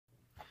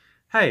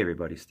Hi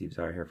everybody, Steve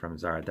Szara here from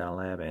Szara Dental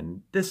Lab,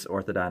 and this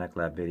orthodontic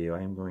lab video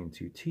I am going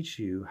to teach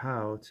you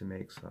how to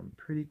make some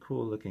pretty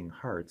cool looking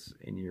hearts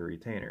in your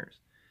retainers.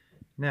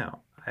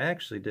 Now, I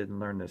actually didn't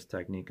learn this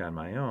technique on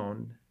my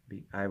own.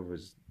 I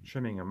was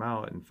trimming them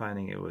out and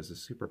finding it was a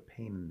super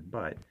pain in the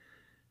butt.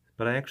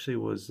 But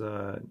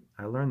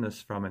I learned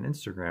this from an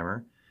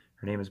Instagrammer.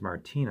 Her name is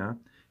Martina,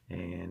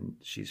 and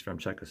she's from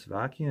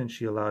Czechoslovakia, and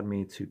she allowed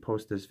me to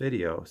post this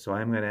video. So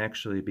I'm going to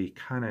actually be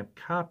kind of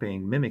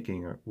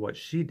mimicking what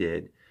she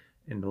did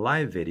in the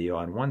live video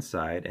on one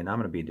side, and I'm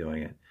going to be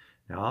doing it.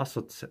 Now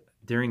also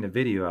during the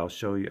video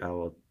I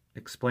will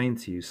explain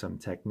to you some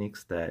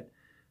techniques that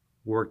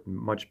worked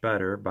much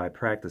better by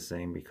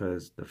practicing,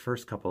 because the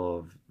first couple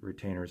of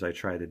retainers I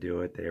tried to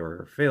do it, they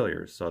were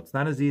failures. So it's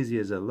not as easy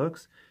as it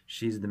looks.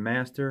 She's the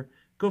master.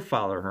 Go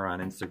follow her on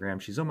Instagram.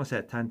 She's almost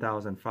at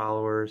 10,000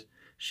 followers.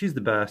 She's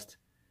the best.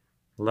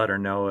 Let her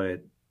know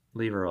it.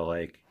 Leave her a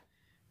like.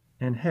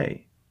 And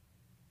hey,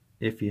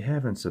 if you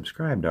haven't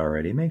subscribed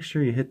already, make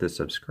sure you hit the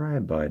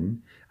subscribe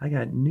button. I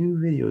got new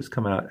videos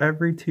coming out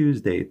every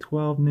Tuesday,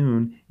 12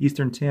 noon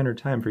Eastern Standard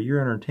Time for your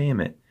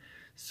entertainment.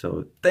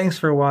 So thanks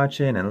for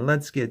watching, and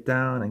let's get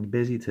down and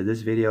busy to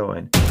this video.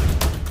 And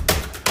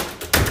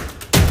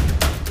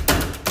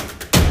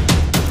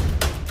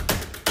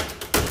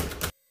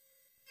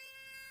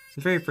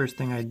the very first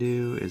thing I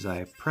do is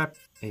I prep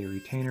a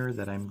retainer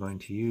that I'm going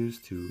to use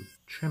to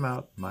trim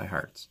out my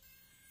hearts.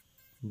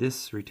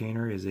 This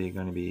retainer is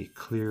going to be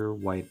clear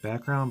white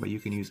background, but you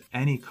can use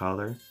any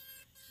color.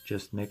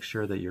 Just make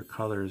sure that your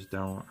colors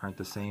aren't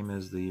the same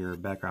as your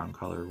background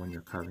color when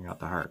you're carving out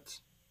the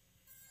hearts.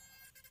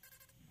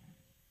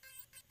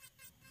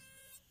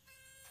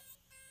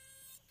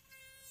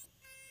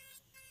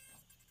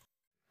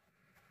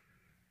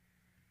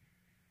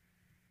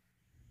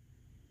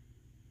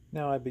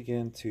 Now I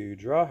begin to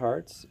draw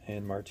hearts,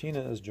 and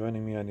Martina is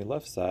joining me on the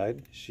left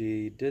side.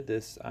 She did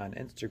this on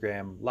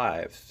Instagram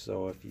Live,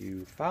 so if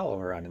you follow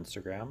her on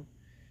Instagram,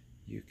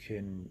 you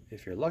can,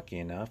 if you're lucky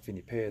enough and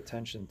you pay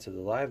attention to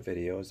the live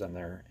videos on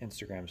their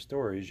Instagram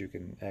stories, you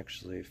can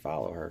actually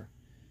follow her.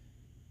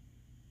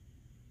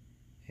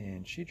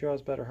 And she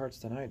draws better hearts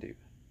than I do.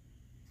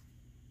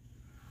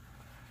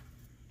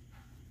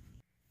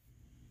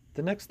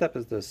 The next step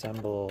is to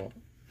assemble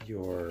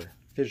your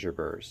fissure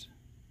burrs.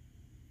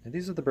 And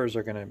these are the burrs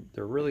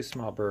they're really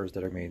small burrs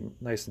that are made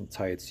nice and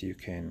tight so you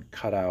can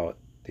cut out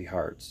the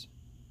hearts.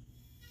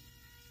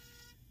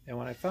 And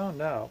when I found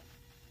out,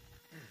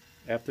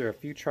 after a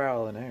few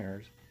trial and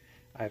errors,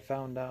 I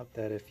found out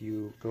that if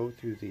you go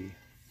through the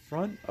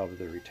front of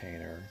the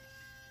retainer,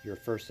 your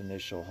first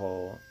initial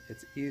hole,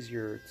 it's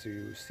easier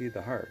to see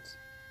the hearts.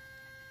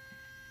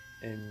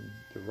 In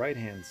the right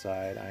hand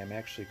side, I am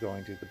actually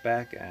going through the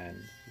back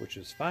end, which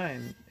is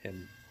fine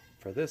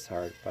for this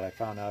heart, but I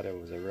found out it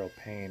was a real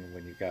pain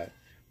when you got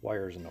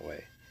wires in the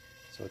way.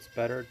 So it's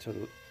better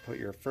to put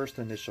your first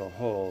initial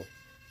hole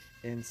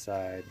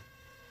inside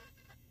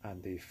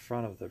on the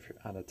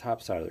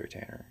top side of the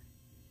retainer.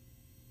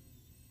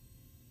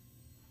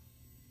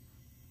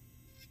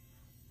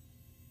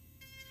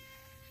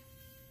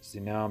 See,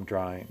 now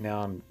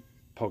I'm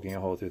poking a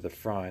hole through the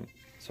front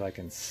so I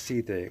can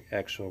see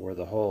where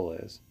the hole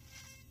is.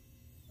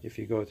 If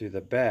you go through the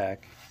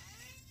back,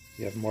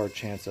 you have more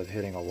chance of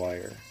hitting a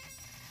wire.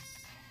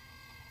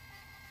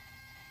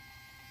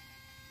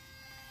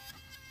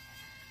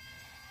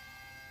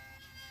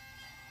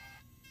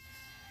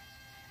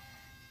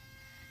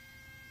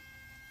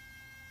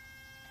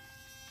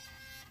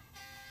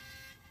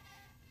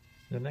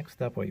 The next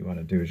step, what you want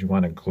to do is you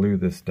want to glue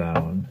this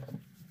down,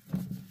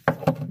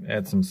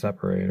 add some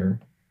separator,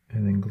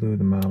 and then glue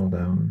the model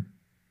down.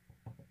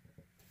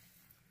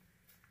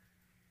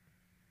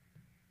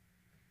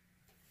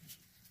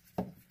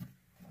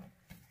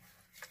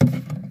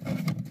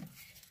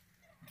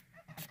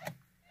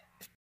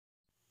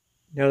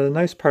 Now the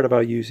nice part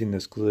about using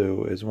this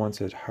glue is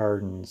once it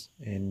hardens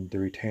and the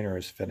retainer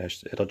is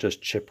finished, it'll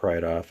just chip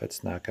right off.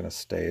 It's not going to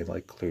stay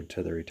like glued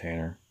to the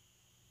retainer.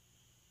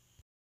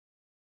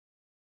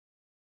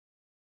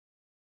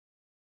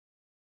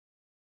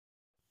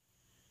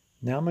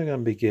 Now I'm going to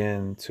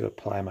begin to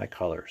apply my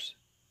colors.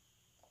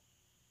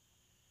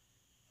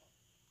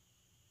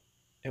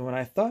 And what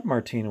I thought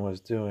Martina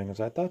was doing is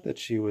I thought that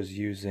she was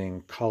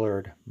using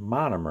colored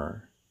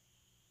monomer,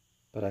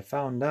 but I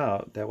found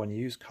out that when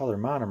you use colored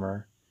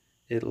monomer,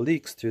 it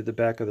leaks through the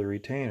back of the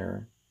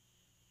retainer,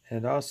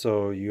 and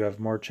also you have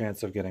more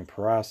chance of getting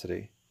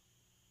porosity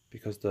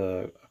because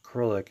the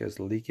acrylic is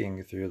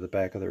leaking through the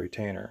back of the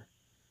retainer.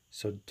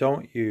 So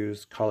don't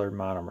use colored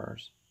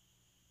monomers.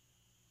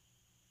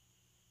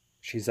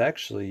 She's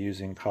actually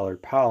using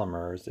colored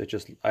polymers.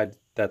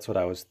 That's what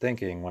I was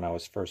thinking when I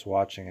was first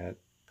watching it,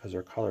 because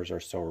her colors are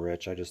so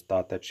rich. I just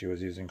thought that she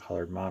was using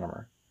colored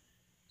monomer.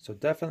 So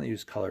definitely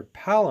use colored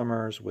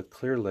polymers with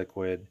clear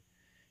liquid,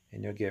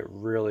 and you'll get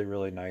really,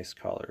 really nice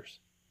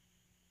colors.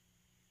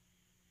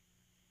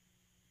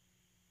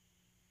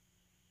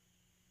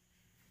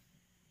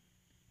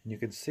 And you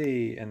can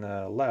see in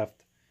the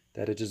left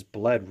that it just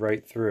bled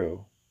right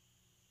through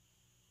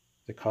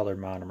the color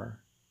monomer.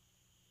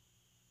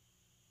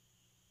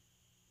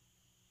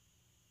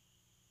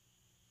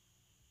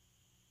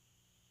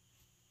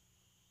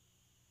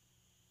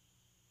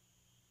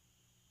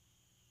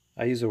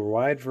 I use a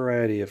wide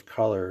variety of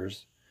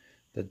colors.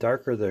 The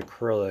darker the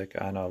acrylic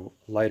on a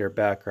lighter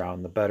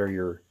background, the better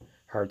your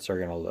hearts are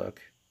going to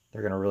look.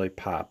 They're going to really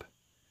pop.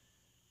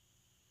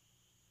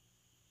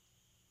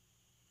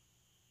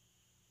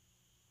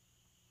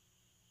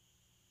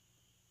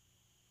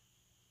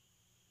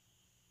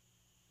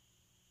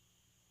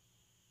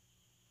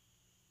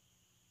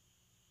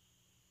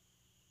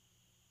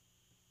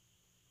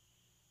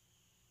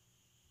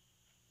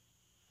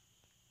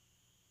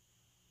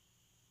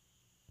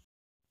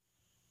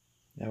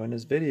 Now in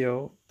this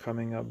video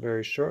coming up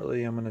very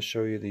shortly, I'm going to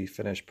show you the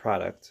finished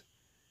product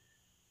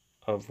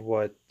of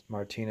what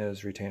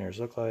Martina's retainers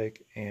look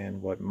like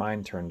and what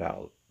mine turned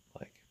out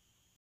like.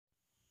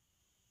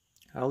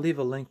 I'll leave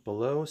a link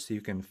below so you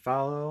can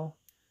follow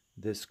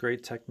this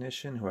great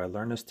technician who I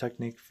learned this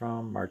technique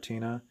from,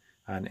 Martina,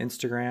 on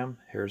Instagram.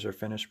 Here's her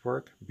finished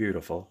work.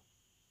 Beautiful.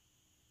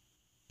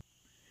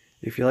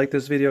 If you like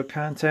this video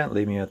content,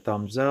 leave me a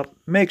thumbs up.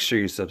 Make sure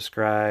you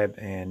subscribe.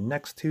 And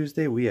next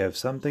Tuesday, we have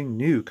something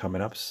new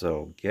coming up,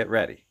 so get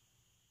ready.